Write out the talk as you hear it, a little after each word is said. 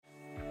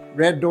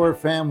Red Door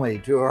family,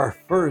 to our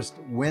first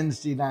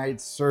Wednesday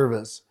night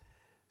service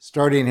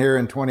starting here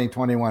in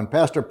 2021.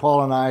 Pastor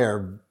Paul and I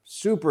are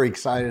super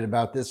excited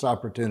about this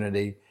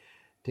opportunity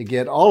to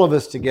get all of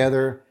us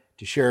together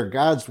to share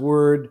God's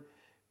Word,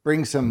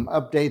 bring some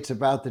updates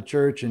about the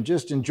church, and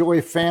just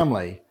enjoy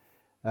family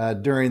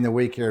during the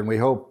week here. And we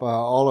hope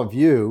all of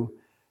you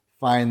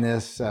find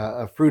this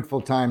a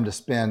fruitful time to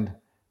spend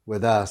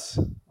with us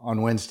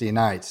on Wednesday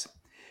nights.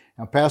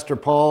 Now, Pastor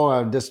Paul,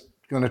 I'm just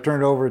going to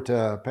turn it over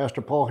to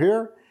Pastor Paul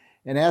here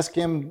and ask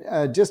him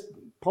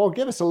Paul,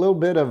 give us a little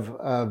bit of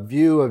a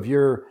view of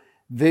your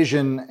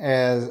vision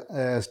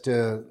as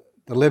to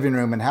the living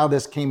room and how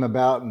this came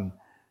about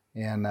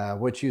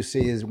and what you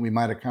see as we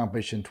might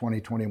accomplish in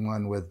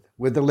 2021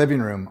 with the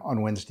living room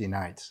on Wednesday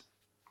nights.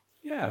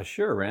 Yeah,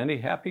 sure, Randy.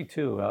 Happy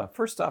to.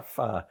 First off,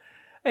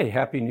 hey,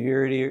 Happy New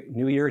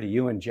Year to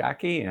you and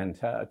Jackie and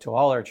to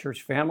all our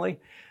church family.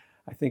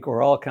 I think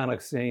we're all kind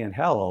of saying,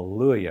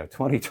 hallelujah,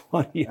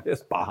 2020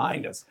 is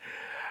behind us.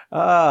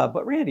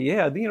 But Randy,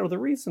 yeah, the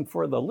reason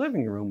for the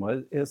living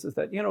room is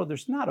that,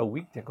 there's not a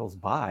week that goes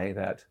by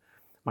that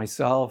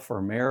myself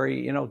or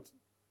Mary,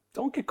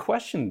 don't get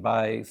questioned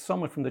by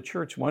someone from the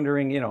church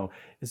wondering,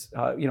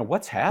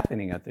 what's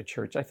happening at the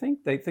church. I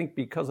think they think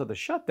because of the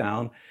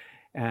shutdown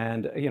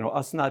and,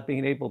 us not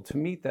being able to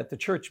meet, that the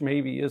church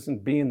maybe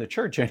isn't being the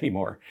church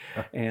anymore.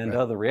 And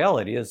the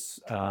reality is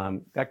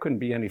that couldn't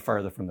be any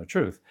farther from the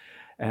truth.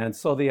 And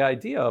so the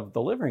idea of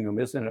the living room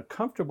is in a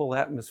comfortable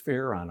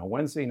atmosphere on a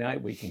Wednesday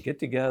night. We can get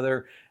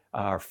together.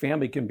 Our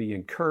family can be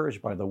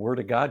encouraged by the Word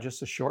of God,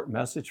 just a short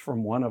message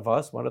from one of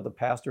us, one of the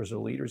pastors or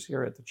leaders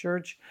here at the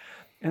church.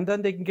 And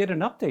then they can get an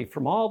update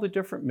from all the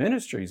different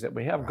ministries that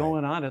we have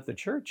going on at the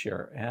church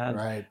here.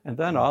 And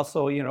then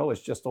also,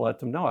 it's just to let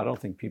them know, I don't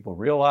think people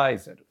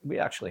realize that we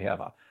actually have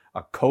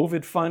a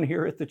COVID fund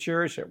here at the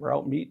church, that we're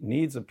out meeting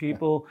needs of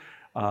people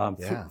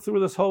through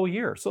this whole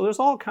year. So there's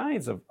all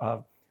kinds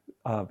of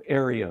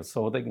areas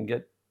so they can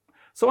get.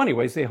 So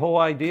anyways, the whole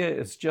idea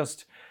is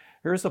just,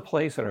 here's a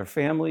place that our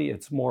family,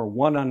 it's more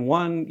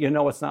one-on-one.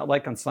 It's not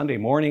like on Sunday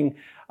morning.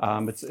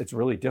 It's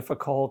really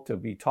difficult to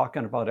be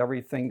talking about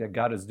everything that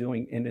God is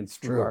doing in and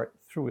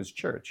through his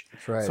church.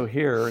 That's right. So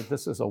here,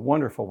 this is a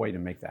wonderful way to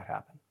make that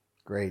happen.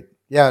 Great.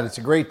 Yeah, it's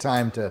a great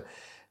time to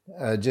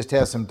just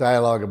have some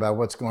dialogue about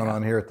what's going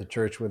on here at the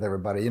church with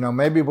everybody.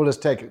 Maybe we'll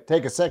just take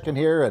a second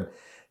here and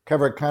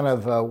cover kind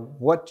of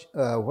what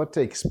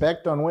to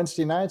expect on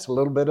Wednesday nights, a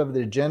little bit of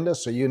the agenda,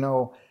 so you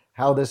know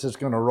how this is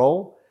going to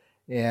roll.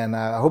 And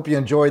I hope you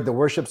enjoyed the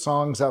worship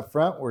songs up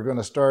front. We're going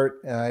to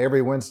start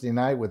every Wednesday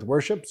night with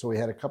worship. So we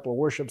had a couple of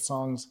worship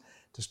songs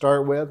to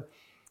start with.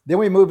 Then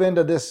we move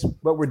into this,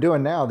 what we're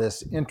doing now,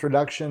 this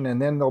introduction, and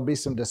then there'll be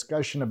some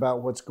discussion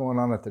about what's going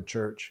on at the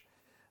church.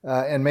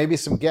 And maybe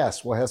some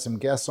guests. We'll have some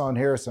guests on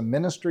here, some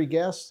ministry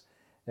guests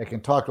that can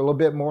talk a little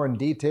bit more in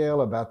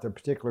detail about their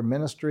particular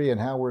ministry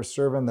and how we're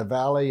serving the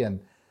valley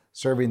and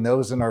serving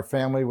those in our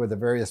family with the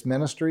various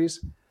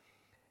ministries.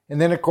 And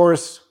then, of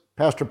course,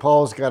 Pastor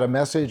Paul's got a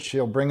message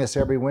he'll bring us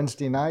every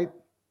Wednesday night,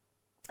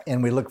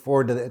 and we look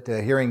forward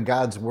to hearing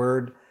God's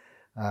Word.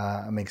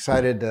 I'm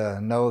excited to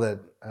know that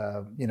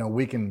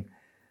we can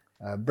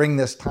have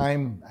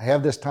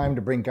this time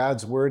to bring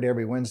God's Word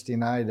every Wednesday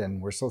night,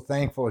 and we're so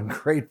thankful and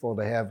grateful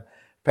to have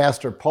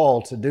Pastor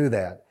Paul to do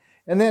that.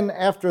 And then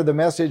after the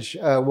message,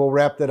 we'll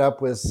wrap that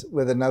up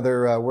with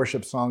another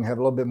worship song, have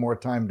a little bit more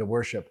time to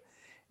worship.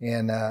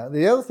 And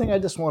the other thing I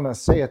just want to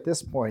say at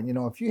this point,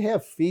 if you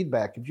have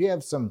feedback, if you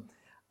have some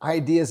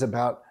ideas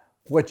about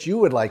what you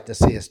would like to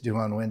see us do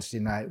on Wednesday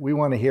night, we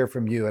want to hear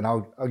from you. And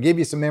I'll give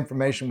you some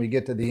information when we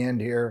get to the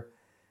end here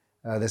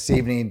this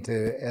evening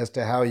as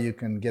to how you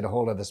can get a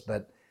hold of us.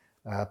 But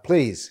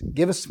please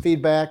give us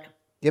feedback,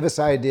 give us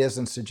ideas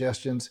and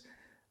suggestions,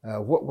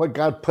 what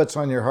God puts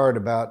on your heart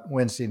about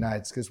Wednesday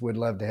nights, because we'd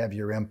love to have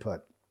your input.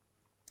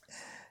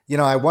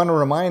 I want to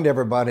remind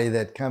everybody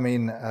that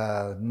coming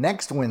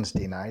next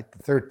Wednesday night,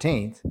 the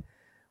 13th,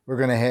 we're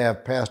going to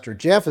have Pastor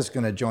Jeff is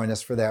going to join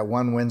us for that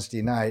one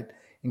Wednesday night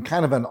in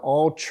kind of an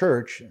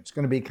all-church. It's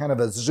going to be kind of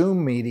a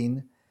Zoom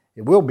meeting.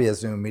 It will be a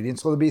Zoom meeting,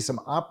 so there'll be some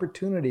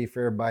opportunity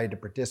for everybody to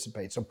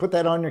participate. So put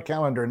that on your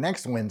calendar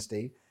next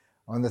Wednesday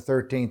on the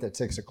 13th at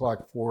 6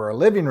 o'clock for our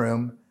living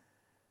room.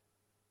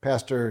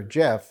 Pastor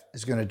Jeff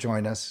is going to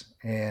join us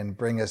and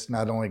bring us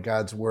not only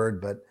God's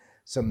Word, but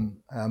some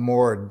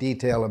more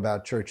detail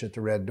about Church at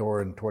the Red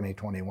Door in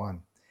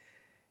 2021.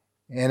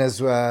 And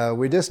as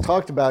we just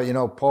talked about,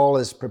 Paul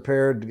has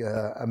prepared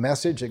a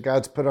message that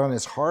God's put on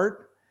his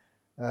heart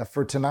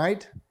for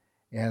tonight.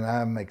 And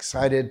I'm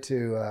excited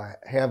to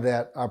have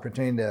that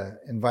opportunity to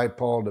invite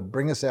Paul to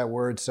bring us that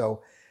word.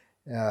 So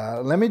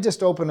let me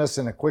just open us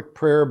in a quick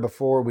prayer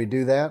before we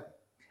do that.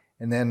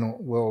 And then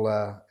we'll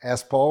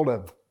ask Paul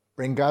to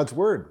bring God's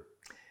word.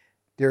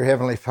 Dear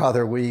Heavenly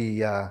Father,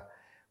 we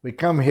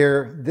come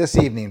here this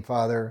evening,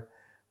 Father,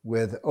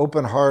 with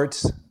open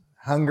hearts,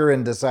 hunger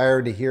and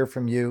desire to hear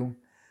from you.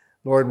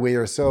 Lord, we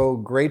are so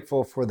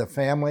grateful for the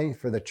family,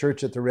 for the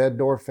Church at the Red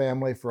Door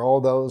family, for all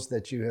those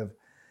that you have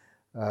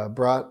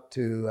brought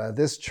to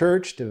this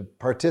church to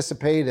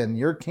participate in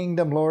your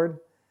kingdom, Lord.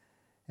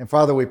 And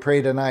Father, we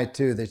pray tonight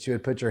too that you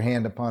would put your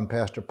hand upon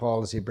Pastor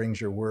Paul as he brings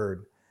your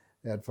word.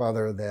 That,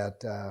 Father,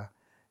 that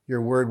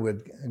your word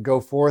would go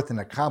forth and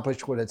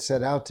accomplish what it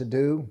set out to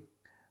do.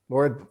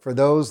 Lord, for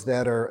those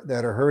that are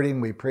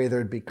hurting, we pray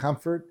there'd be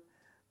comfort.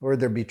 Lord,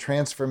 there'd be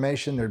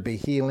transformation, there'd be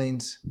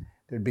healings,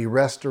 there'd be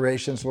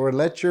restorations. Lord,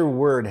 let your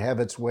word have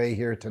its way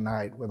here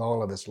tonight with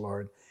all of us,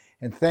 Lord.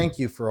 And thank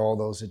you for all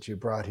those that you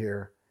brought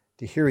here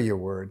to hear your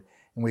word.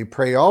 And we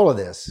pray all of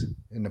this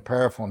in the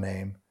powerful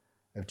name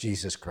of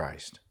Jesus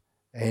Christ.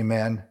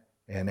 Amen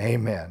and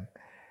amen.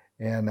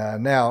 And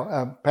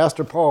now,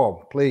 Pastor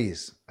Paul,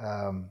 please,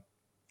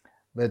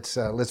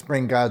 let's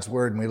bring God's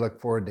word, and we look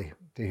forward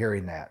to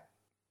hearing that.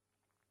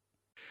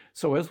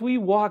 So as we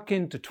walk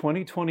into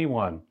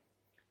 2021,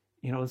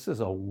 this is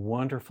a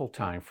wonderful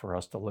time for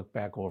us to look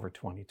back over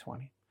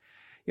 2020.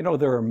 There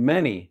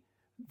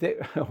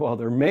are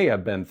there may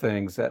have been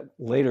things that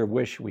later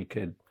wish we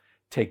could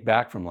take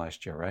back from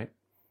last year, right?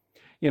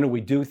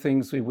 We do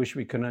things we wish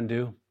we could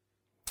undo.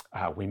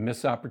 We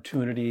miss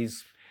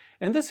opportunities.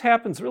 And this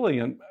happens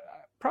really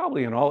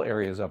probably in all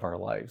areas of our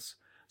lives.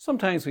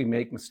 Sometimes we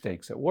make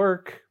mistakes at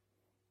work.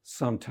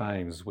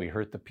 Sometimes we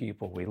hurt the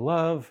people we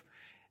love.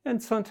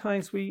 And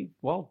sometimes we,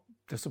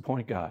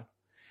 disappoint God.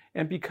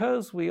 And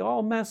because we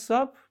all mess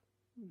up,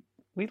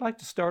 we'd like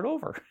to start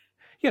over,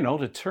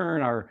 to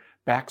turn our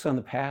backs on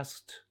the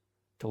past,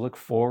 to look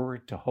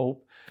forward, to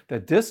hope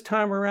that this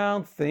time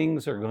around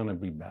things are going to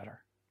be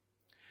better.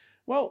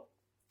 Well,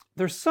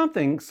 there's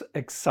something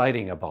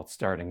exciting about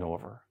starting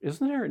over,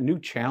 isn't there? New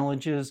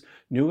challenges,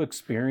 new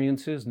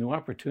experiences, new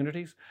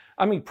opportunities.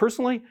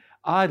 Personally,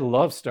 I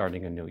love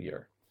starting a new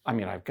year.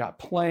 I've got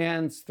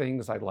plans,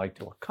 things I'd like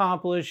to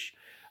accomplish.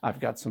 I've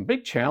got some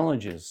big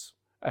challenges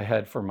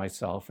ahead for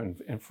myself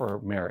and for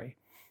Mary.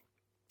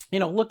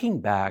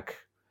 Looking back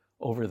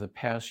over the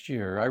past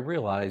year, I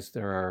realized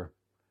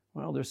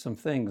there's some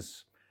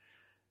things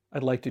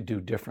I'd like to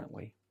do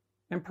differently.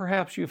 And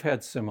perhaps you've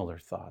had similar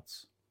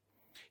thoughts.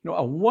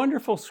 A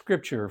wonderful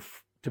scripture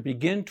to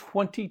begin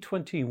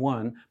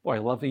 2021, boy, I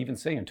love even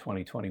saying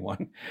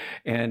 2021,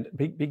 and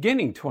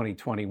beginning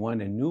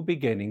 2021 and new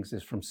beginnings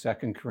is from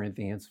 2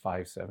 Corinthians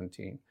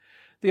 5:17.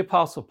 The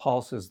Apostle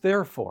Paul says,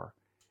 therefore,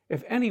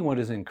 if anyone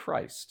is in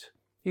Christ,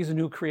 he's a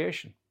new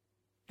creation.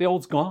 The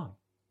old's gone.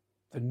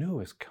 The new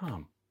has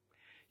come.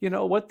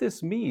 What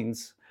this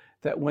means,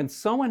 that when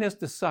someone has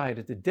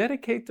decided to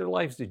dedicate their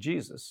lives to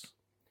Jesus,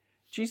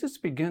 Jesus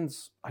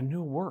begins a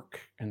new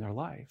work in their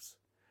lives.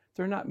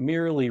 They're not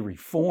merely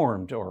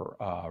reformed or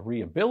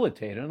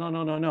rehabilitated.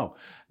 No,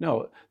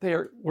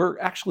 we're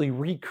actually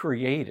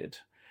recreated,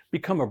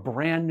 become a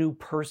brand new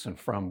person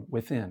from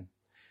within.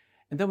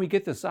 And then we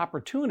get this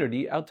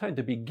opportunity outside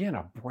to begin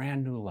a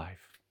brand new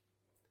life.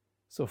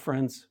 So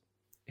friends,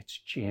 it's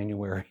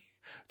January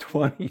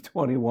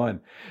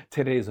 2021.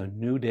 Today is a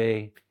new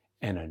day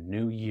and a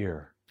new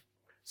year.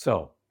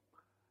 So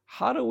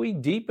how do we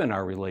deepen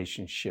our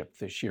relationship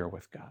this year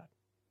with God?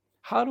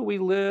 How do we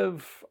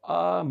live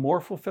a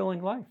more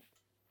fulfilling life,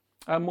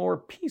 a more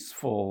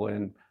peaceful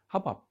and how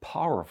about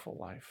powerful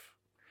life?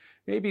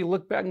 Maybe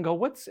look back and go,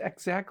 what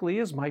exactly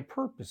is my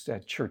purpose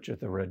at Church at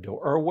the Red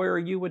Door, or where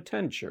you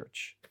attend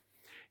church?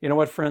 You know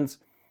what, friends?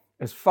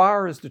 As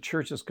far as the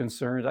church is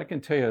concerned, I can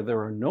tell you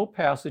there are no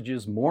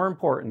passages more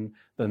important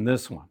than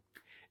this one.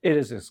 It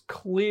is as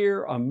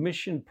clear a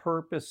mission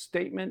purpose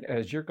statement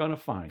as you're going to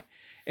find.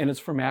 And it's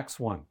from Acts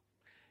 1,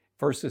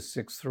 verses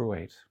 6 through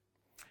 8.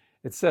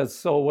 It says,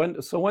 so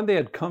when they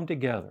had come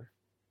together,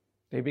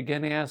 they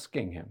began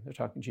asking him, they're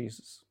talking to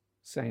Jesus,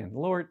 saying,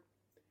 Lord,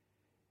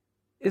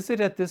 is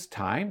it at this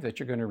time that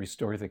you're going to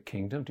restore the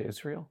kingdom to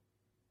Israel?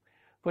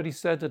 But he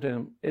said to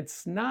them,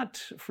 it's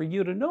not for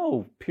you to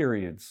know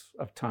periods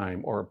of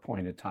time or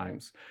appointed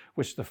times,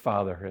 which the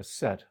Father has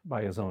set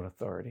by his own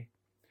authority.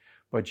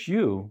 But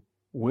you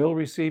will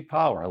receive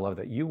power. I love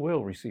that. You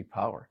will receive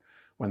power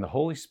when the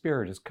Holy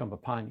Spirit has come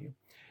upon you.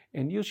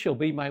 And you shall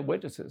be my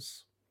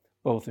witnesses,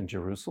 both in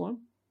Jerusalem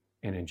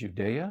and in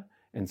Judea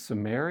and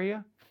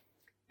Samaria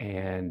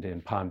and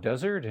in Palm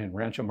Desert and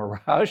Rancho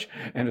Mirage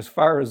and as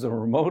far as the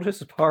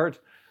remotest part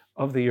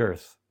of the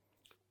earth.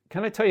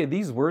 Can I tell you,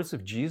 these words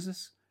of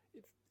Jesus,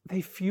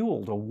 they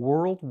fueled a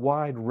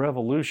worldwide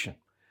revolution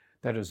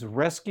that has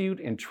rescued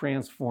and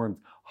transformed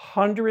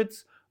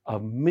hundreds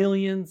of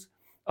millions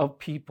of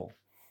people.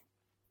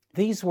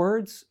 These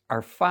words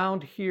are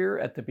found here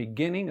at the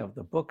beginning of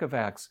the book of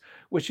Acts,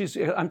 which is,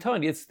 I'm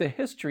telling you, it's the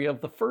history of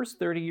the first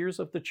 30 years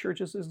of the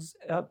church's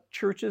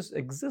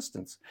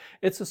existence.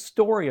 It's a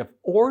story of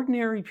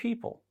ordinary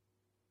people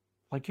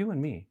like you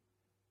and me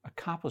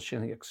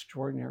accomplishing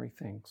extraordinary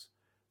things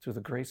through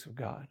the grace of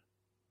God.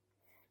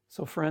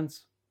 So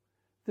friends,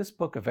 this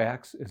book of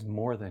Acts is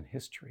more than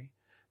history.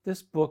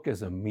 This book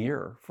is a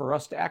mirror for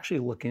us to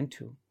actually look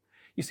into.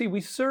 You see, we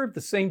serve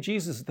the same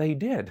Jesus they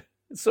did.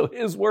 So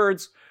his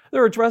words,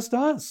 they're addressed to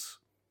us.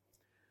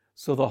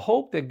 So the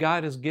hope that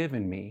God has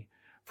given me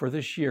for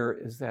this year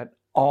is that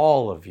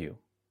all of you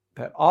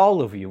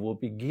will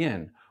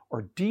begin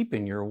or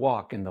deepen your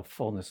walk in the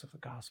fullness of the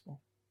gospel,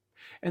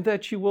 and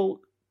that you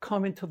will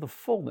come into the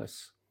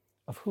fullness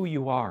of who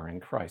you are in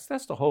Christ.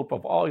 That's the hope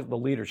of all the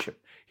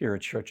leadership here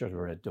at Church of the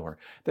Red Door,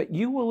 that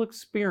you will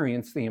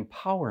experience the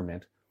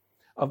empowerment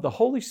of the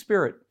Holy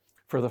Spirit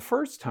for the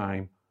first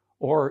time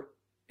or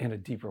in a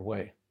deeper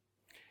way.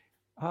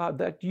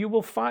 That you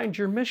will find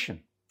your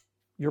mission,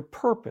 your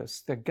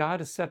purpose that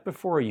God has set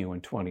before you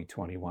in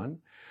 2021,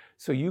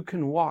 so you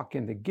can walk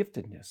in the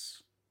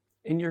giftedness,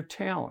 in your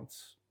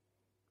talents,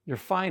 your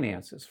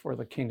finances for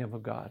the kingdom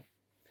of God.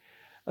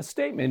 A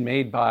statement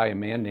made by a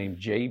man named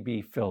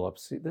J.B.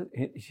 Phillips,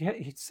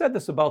 he said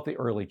this about the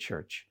early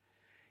church.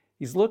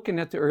 He's looking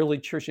at the early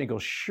church and he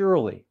goes,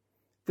 surely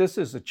this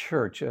is a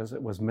church as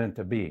it was meant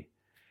to be.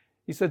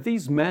 He said,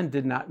 these men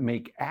did not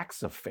make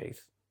acts of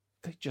faith.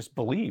 They just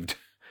believed.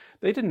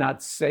 They did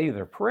not say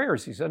their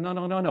prayers. He said,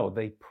 no.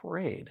 They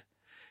prayed.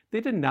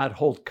 They did not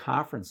hold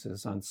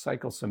conferences on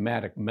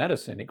psychosomatic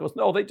medicine. He goes,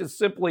 no, they just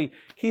simply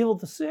healed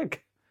the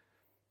sick.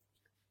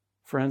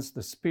 Friends,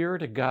 the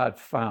Spirit of God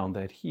found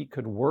that he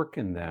could work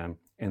in them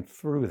and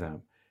through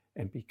them,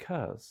 and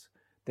because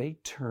they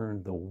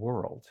turned the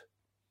world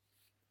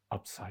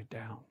upside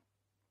down.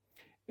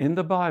 In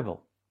the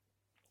Bible,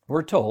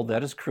 we're told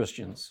that as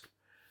Christians,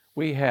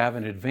 we have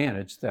an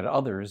advantage that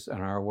others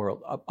in our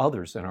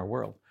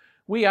world.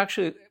 We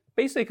actually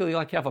basically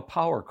like have a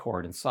power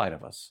cord inside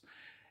of us.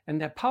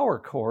 And that power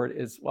cord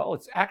is, well,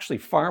 it's actually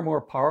far more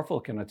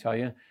powerful, can I tell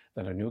you,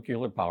 than a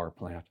nuclear power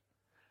plant.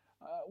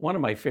 One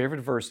of my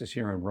favorite verses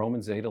here in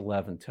Romans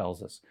 8:11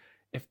 tells us,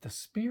 if the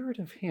Spirit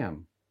of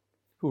him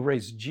who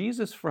raised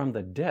Jesus from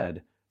the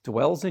dead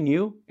dwells in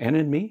you and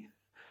in me,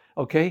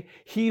 okay,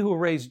 he who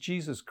raised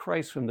Jesus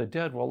Christ from the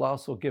dead will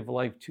also give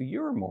life to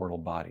your mortal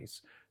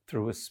bodies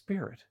through his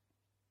Spirit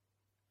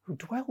who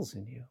dwells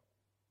in you.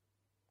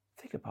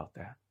 Think about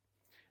that.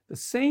 The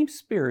same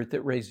Spirit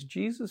that raised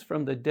Jesus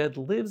from the dead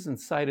lives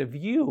inside of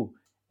you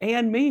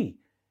and me,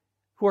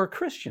 who are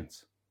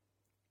Christians.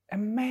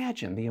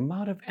 Imagine the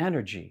amount of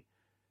energy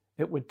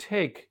it would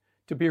take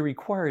to be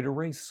required to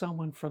raise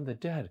someone from the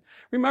dead.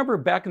 Remember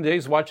back in the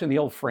days watching the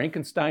old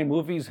Frankenstein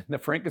movies in the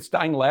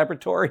Frankenstein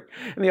laboratory,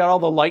 and they had all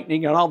the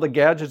lightning and all the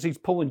gadgets he's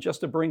pulling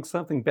just to bring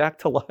something back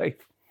to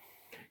life?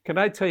 Can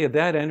I tell you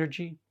that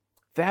energy,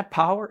 that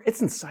power,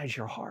 it's inside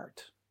your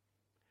heart.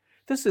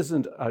 This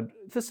isn't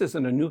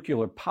a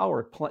nuclear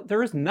power plant.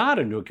 There is not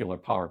a nuclear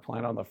power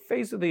plant on the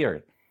face of the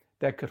earth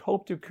that could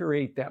hope to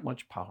create that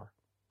much power.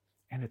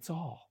 And it's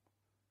all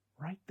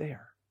right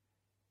there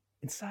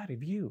inside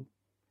of you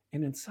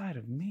and inside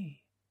of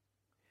me.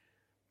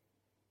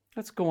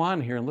 Let's go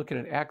on here and look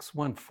at Acts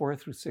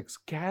 1:4-6,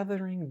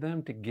 gathering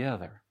them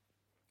together.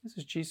 This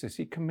is Jesus.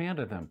 He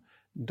commanded them,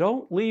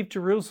 don't leave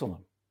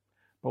Jerusalem,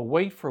 but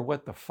wait for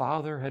what the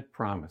Father had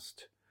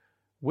promised,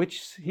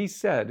 which he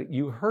said,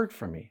 you heard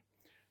from me.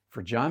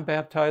 For John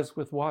baptized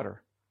with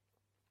water,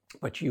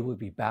 but you will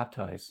be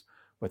baptized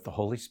with the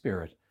Holy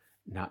Spirit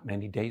not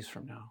many days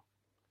from now.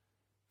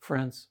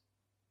 Friends,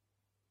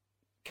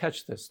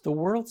 catch this. The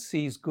world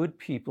sees good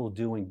people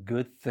doing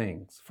good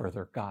things for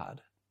their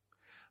God,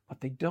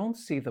 but they don't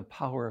see the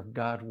power of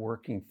God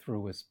working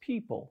through his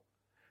people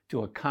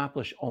to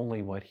accomplish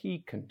only what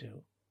he can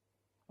do.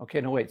 Okay,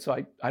 no, wait.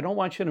 So I don't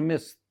want you to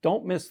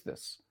don't miss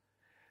this.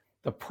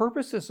 The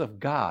purposes of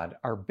God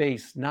are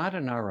based not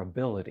on our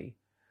ability,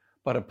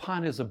 but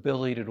upon his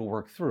ability to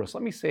work through us.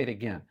 Let me say it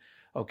again.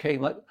 Okay,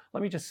 let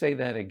me just say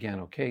that again.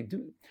 Okay,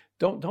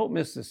 don't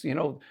miss this. You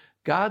know,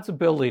 God's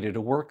ability to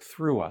work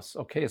through us,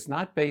 okay, it's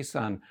not based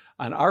on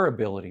our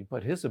ability,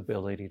 but his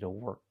ability to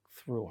work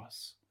through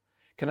us.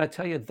 Can I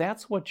tell you,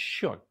 that's what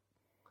shook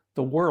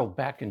the world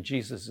back in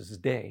Jesus'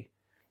 day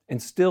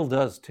and still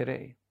does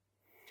today.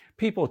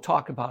 People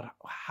talk about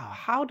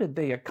how did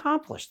they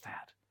accomplish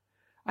that?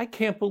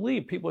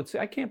 People would say,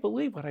 I can't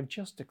believe what I've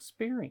just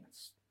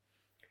experienced.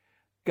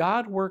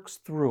 God works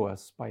through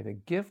us by the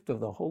gift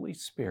of the Holy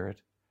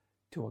Spirit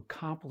to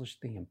accomplish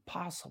the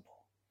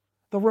impossible,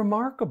 the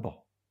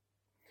remarkable.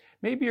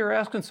 Maybe you're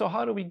asking, so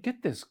how do we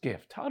get this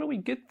gift? How do we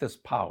get this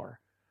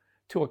power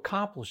to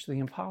accomplish the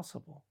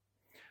impossible?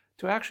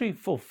 To actually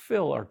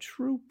fulfill our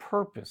true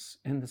purpose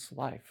in this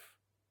life?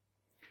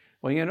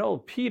 Well, you know,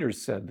 Peter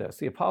said this.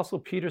 The Apostle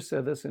Peter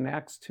said this in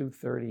Acts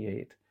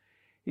 2:38.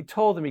 He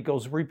told them, he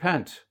goes,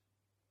 repent,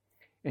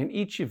 and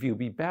each of you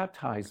be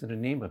baptized in the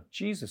name of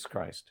Jesus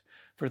Christ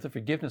for the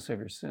forgiveness of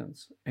your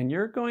sins. And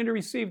you're going to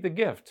receive the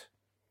gift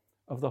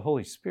of the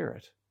Holy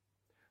Spirit.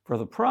 For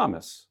the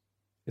promise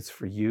is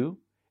for you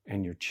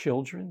and your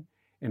children,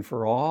 and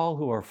for all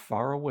who are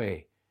far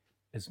away,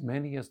 as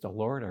many as the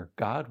Lord our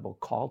God will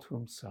call to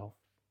himself.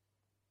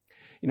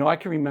 You know, I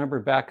can remember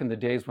back in the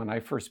days when I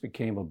first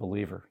became a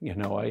believer, you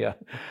know, I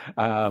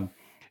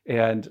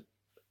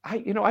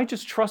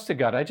just trusted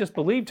God. I just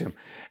believed him.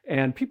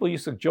 And people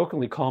used to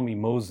jokingly call me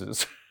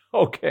Moses.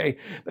 Okay,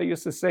 they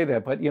used to say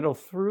that, but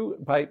through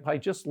by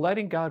just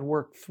letting God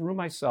work through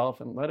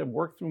myself and let him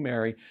work through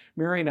Mary.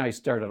 Mary and I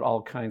started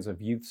all kinds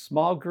of youth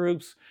small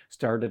groups,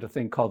 started a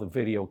thing called the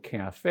Video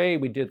Cafe.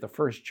 We did the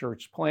first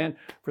church plan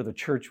for the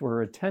church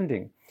we're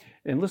attending.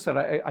 And listen,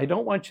 I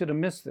don't want you to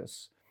miss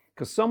this,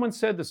 because someone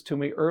said this to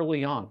me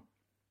early on.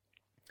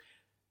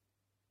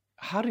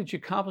 How did you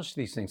accomplish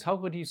these things? How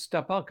would you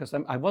step out? Because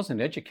I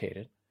wasn't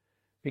educated.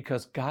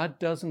 Because God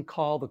doesn't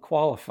call the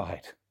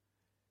qualified.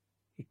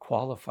 He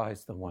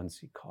qualifies the ones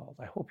he called.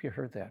 I hope you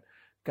heard that.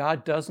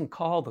 God doesn't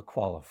call the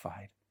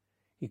qualified.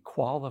 He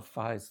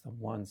qualifies the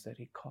ones that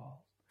he called.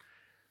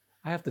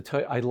 I have to tell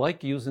you, I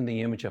like using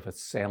the image of a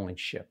sailing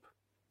ship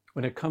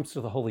when it comes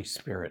to the Holy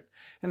Spirit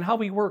and how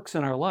he works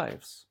in our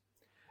lives.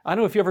 I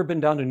don't know if you've ever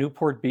been down to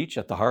Newport Beach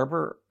at the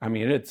harbor. I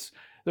mean,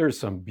 there's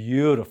some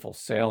beautiful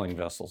sailing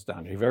vessels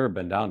down there. If you've ever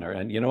been down there.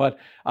 And you know what?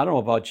 I don't know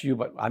about you,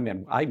 but I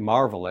mean, I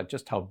marvel at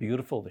just how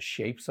beautiful the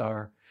shapes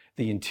are,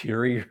 the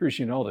interiors,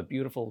 the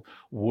beautiful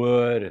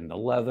wood and the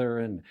leather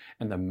and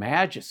the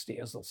majesty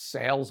as the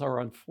sails are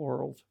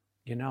unfurled,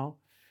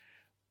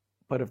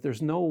 But if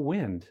there's no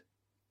wind,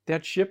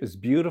 that ship is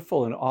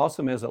beautiful and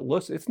awesome as it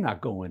looks. It's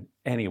not going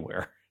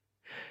anywhere.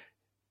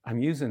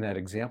 I'm using that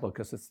example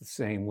because it's the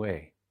same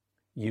way.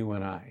 You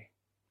and I.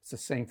 It's the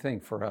same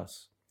thing for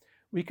us.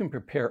 We can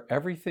prepare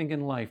everything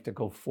in life to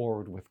go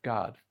forward with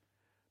God,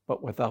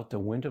 but without the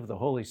wind of the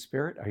Holy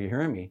Spirit, are you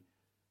hearing me?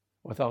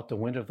 Without the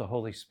wind of the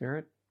Holy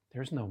Spirit,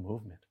 there's no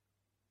movement.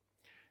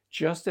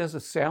 Just as a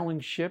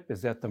sailing ship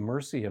is at the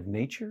mercy of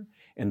nature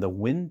and the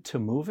wind to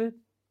move it,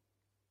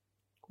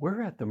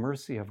 we're at the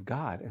mercy of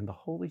God and the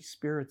Holy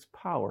Spirit's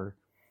power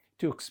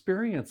to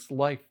experience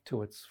life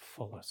to its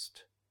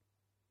fullest.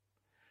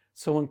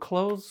 So in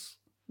close,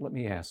 let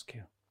me ask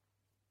you,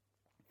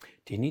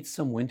 do you need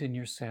some wind in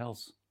your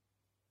sails?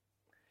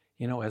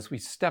 As we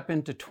step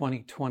into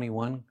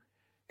 2021,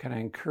 can I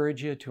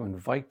encourage you to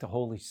invite the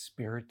Holy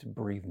Spirit to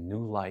breathe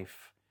new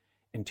life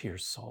into your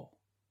soul?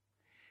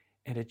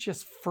 And it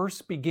just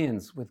first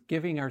begins with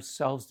giving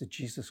ourselves to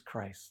Jesus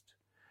Christ.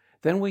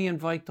 Then we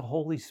invite the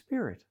Holy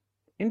Spirit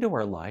into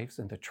our lives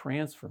and the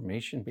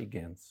transformation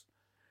begins.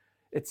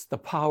 It's the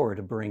power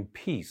to bring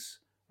peace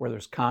where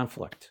there's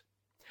conflict.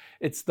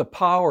 It's the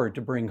power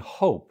to bring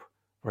hope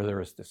where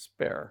there is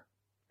despair.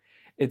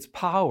 It's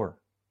power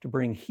to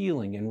bring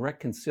healing and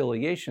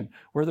reconciliation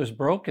where there's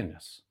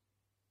brokenness.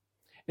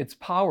 It's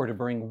power to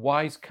bring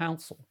wise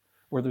counsel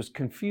where there's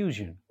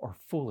confusion or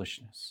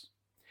foolishness.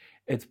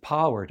 It's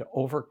power to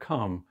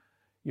overcome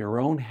your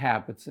own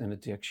habits and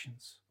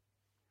addictions.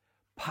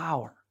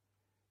 Power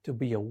to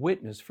be a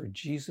witness for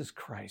Jesus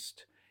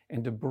Christ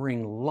and to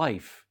bring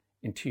life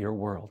into your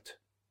world.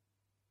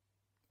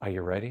 Are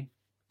you ready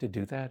to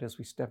do that as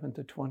we step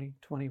into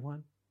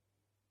 2021?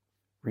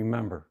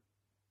 Remember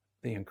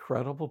the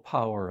incredible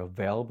power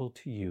available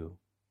to you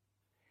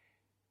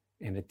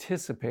and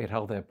anticipate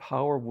how that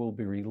power will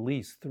be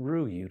released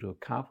through you to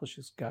accomplish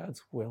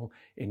God's will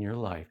in your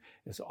life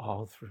is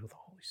all through the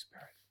Holy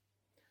Spirit.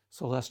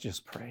 So let's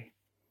just pray.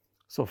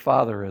 So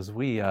Father, as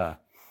we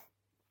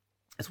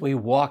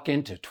walk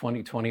into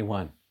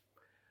 2021,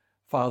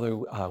 Father,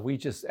 we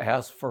just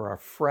ask for a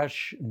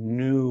fresh,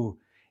 new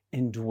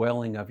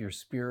indwelling of your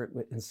Spirit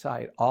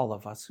inside all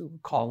of us who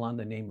call on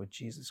the name of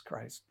Jesus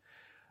Christ.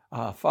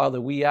 Father,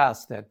 we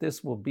ask that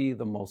this will be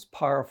the most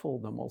powerful,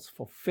 the most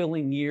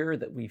fulfilling year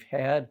that we've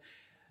had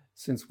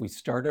since we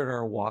started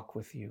our walk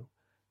with you.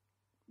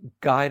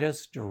 Guide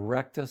us,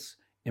 direct us,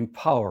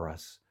 empower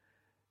us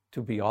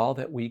to be all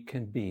that we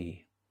can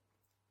be.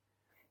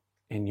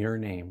 In your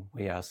name,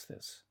 we ask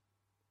this.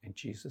 In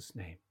Jesus'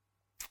 name,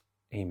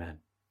 amen.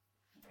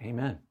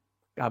 Amen.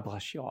 God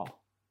bless you all.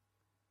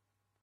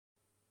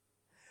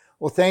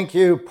 Well, thank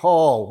you,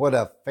 Paul. What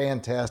a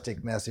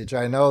fantastic message.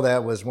 I know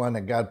that was one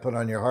that God put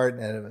on your heart,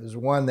 and it was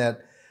one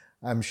that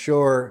I'm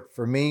sure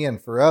for me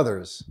and for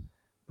others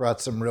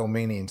brought some real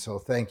meaning. So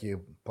thank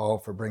you, Paul,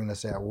 for bringing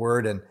us that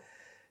word. And,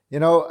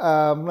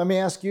 let me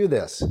ask you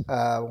this.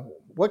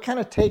 What kind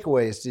of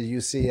takeaways do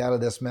you see out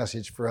of this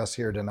message for us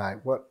here tonight?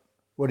 What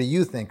do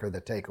you think are the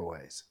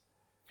takeaways?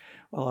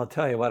 Well, I'll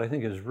tell you what I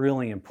think is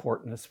really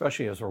important,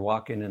 especially as we're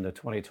walking into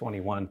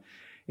 2021.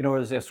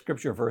 There's a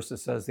scripture verse that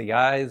says, the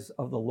eyes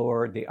of the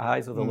Lord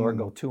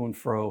go to and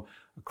fro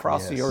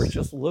across the earth,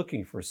 just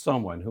looking for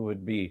someone who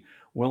would be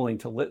willing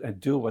to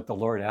do what the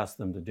Lord asked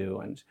them to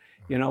do. And,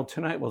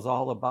 tonight was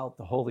all about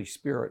the Holy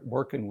Spirit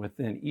working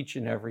within each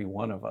and every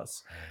one of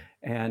us.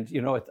 And,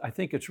 I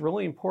think it's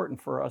really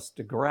important for us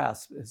to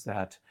grasp is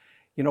that,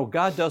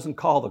 God doesn't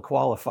call the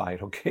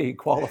qualified, okay? He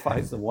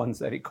qualifies the ones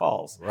that he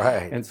calls.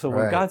 Right. And so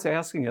when God's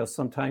asking us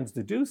sometimes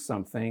to do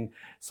something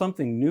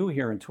new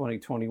here in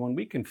 2021,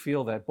 we can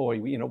feel that,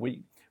 boy,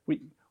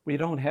 we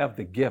don't have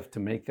the gift to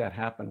make that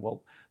happen.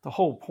 Well, the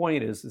whole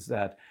point is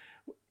that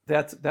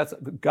that's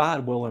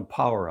God will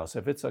empower us.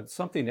 If it's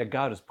something that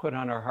God has put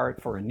on our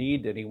heart for a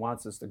need that he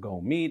wants us to go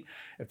meet,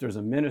 if there's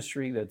a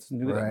ministry that's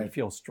new that we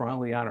feel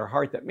strongly on our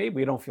heart that maybe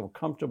we don't feel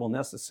comfortable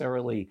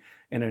necessarily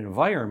in an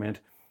environment,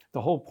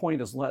 the whole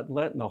point is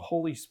letting the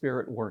Holy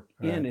Spirit work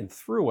in and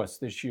through us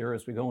this year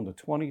as we go into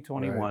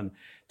 2021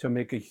 to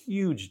make a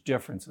huge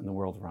difference in the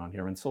world around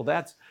here. And so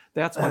that's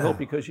my hope,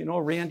 because,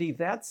 Randy,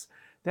 that's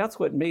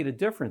what made a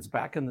difference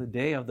back in the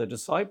day of the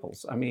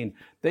disciples. I mean,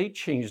 they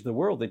changed the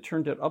world. They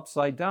turned it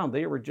upside down.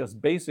 They were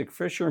just basic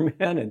fishermen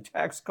and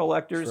tax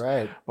collectors.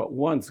 That's right. But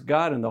once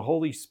God and the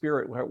Holy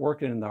Spirit were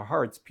working in their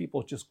hearts,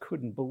 people just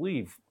couldn't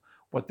believe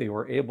what they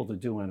were able to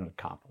do and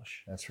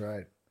accomplish. That's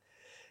right.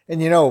 And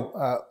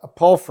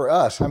Paul, for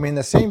us, I mean,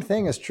 the same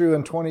thing is true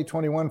in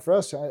 2021 for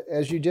us.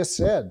 As you just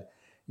said,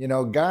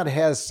 God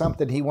has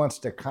something he wants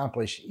to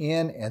accomplish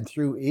in and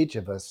through each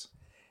of us.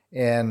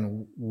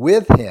 And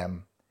with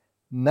him,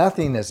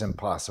 nothing is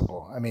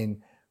impossible. I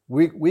mean,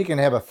 we can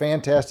have a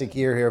fantastic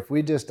year here if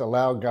we just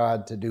allow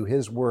God to do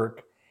his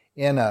work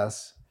in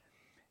us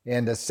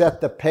and to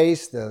set the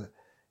pace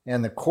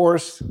and the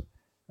course.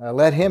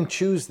 Let him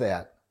choose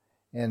that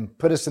and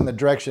put us in the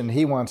direction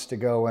he wants to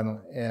go.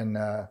 And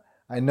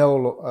I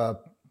know,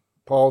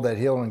 Paul, that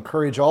he'll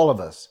encourage all of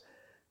us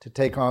to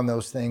take on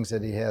those things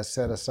that he has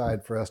set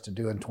aside for us to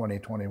do in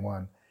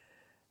 2021.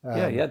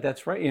 Yeah,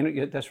 that's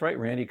right. That's right,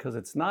 Randy, because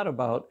it's not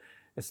about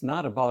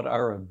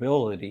our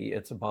ability.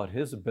 It's about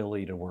his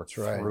ability to work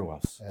through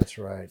us. That's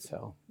right.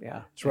 So,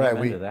 yeah. That's right.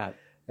 Amen to that.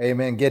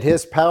 Amen. Get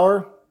his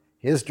power,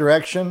 his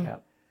direction,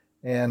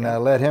 and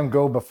let him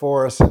go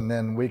before us. And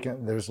then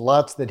there's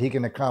lots that he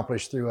can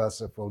accomplish through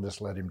us if we'll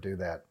just let him do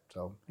that.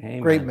 So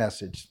Amen. Great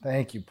message.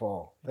 Thank you,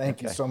 Paul.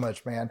 Thank you so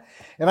much, man.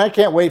 And I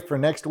can't wait for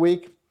next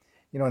week,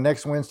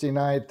 next Wednesday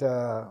night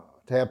to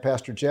have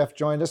Pastor Jeff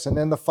join us. And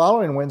then the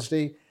following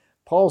Wednesday,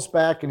 Paul's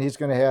back and he's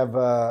going to have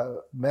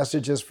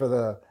messages for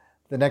the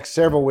next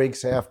several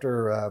weeks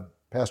after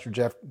Pastor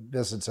Jeff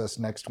visits us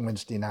next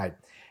Wednesday night.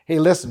 Hey,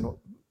 listen,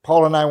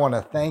 Paul and I want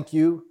to thank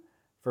you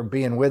for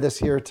being with us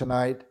here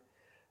tonight.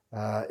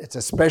 It's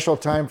a special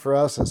time for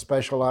us, a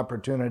special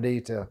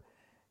opportunity to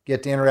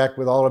get to interact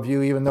with all of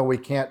you, even though we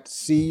can't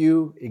see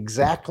you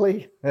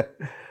exactly.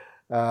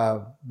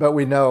 But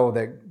we know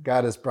that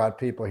God has brought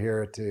people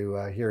here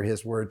to hear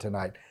his word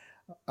tonight.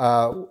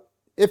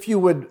 If you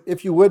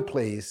would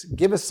please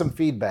give us some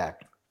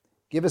feedback.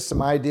 Give us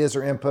some ideas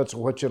or inputs of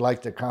what you'd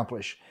like to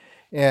accomplish.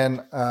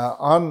 And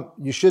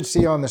you should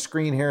see on the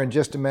screen here in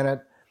just a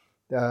minute,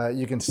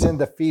 you can send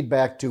the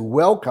feedback to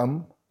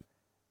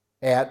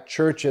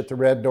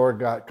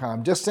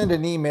welcome@churchatthereddoor.com. Just send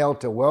an email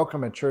to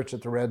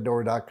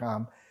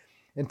welcome@churchatthereddoor.com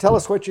and tell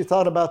us what you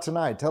thought about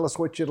tonight. Tell us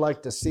what you'd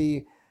like to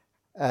see.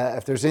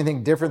 If there's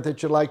anything different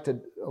that you'd like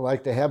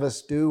to have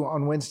us do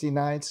on Wednesday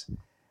nights,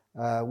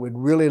 we'd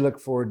really look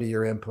forward to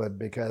your input,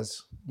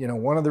 because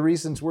one of the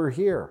reasons we're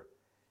here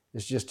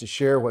is just to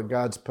share what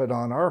God's put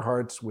on our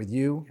hearts with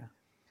you,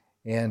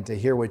 and to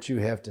hear what you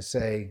have to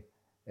say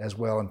as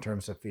well in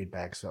terms of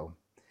feedback. So,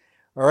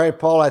 all right,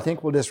 Paul, I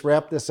think we'll just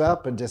wrap this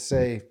up and just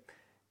say,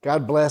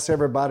 God bless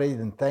everybody,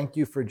 and thank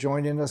you for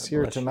joining us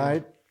here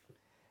tonight.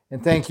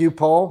 And thank you,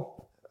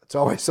 Paul. It's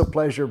always a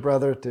pleasure,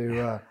 brother,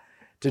 to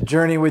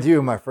journey with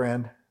you, my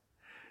friend.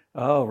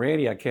 Oh,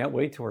 Randy, I can't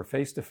wait till we're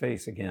face to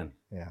face again.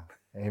 Yeah,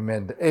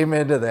 amen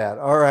to that.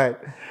 All right.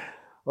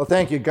 Well,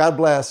 thank you. God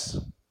bless.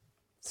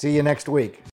 See you next week.